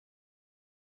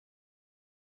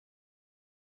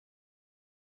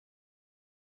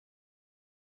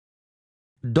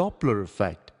Doppler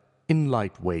effect in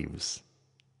light waves.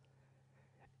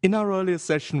 In our earlier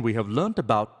session, we have learnt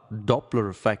about Doppler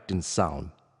effect in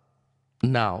sound.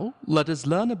 Now, let us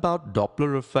learn about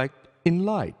Doppler effect in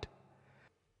light.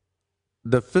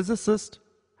 The physicist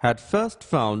had first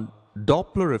found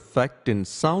Doppler effect in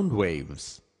sound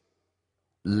waves.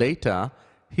 Later,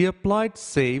 he applied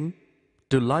same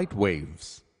to light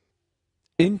waves.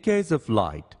 In case of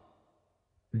light,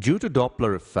 due to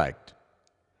Doppler effect,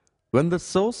 when the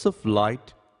source of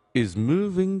light is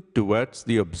moving towards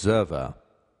the observer,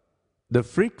 the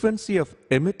frequency of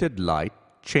emitted light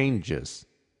changes.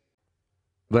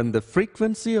 When the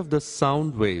frequency of the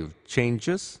sound wave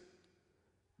changes,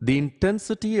 the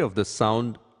intensity of the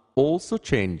sound also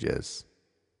changes.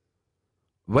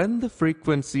 When the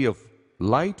frequency of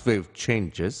light wave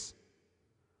changes,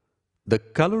 the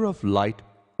color of light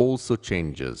also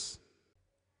changes.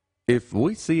 If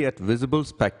we see at visible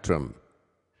spectrum,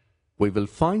 we will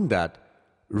find that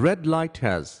red light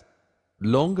has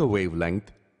longer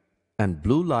wavelength and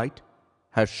blue light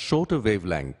has shorter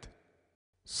wavelength.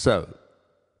 So,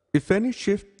 if any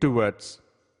shift towards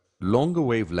longer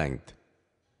wavelength,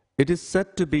 it is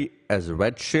said to be as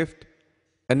red shift,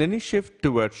 and any shift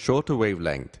towards shorter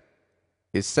wavelength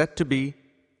is said to be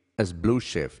as blue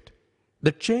shift.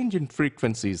 The change in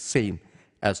frequency is same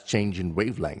as change in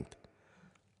wavelength.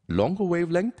 Longer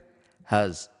wavelength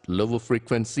has lower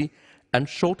frequency and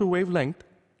shorter wavelength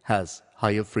has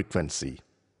higher frequency.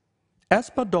 As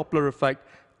per Doppler effect,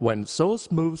 when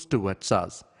source moves towards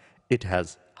us, it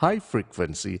has high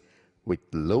frequency with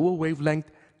lower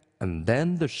wavelength, and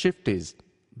then the shift is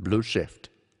blue shift.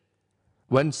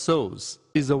 When source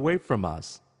is away from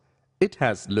us, it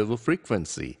has lower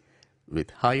frequency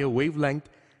with higher wavelength,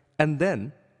 and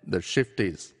then the shift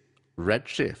is red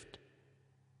shift.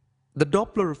 The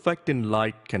Doppler effect in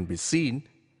light can be seen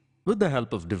with the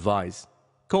help of device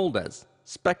called as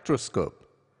spectroscope.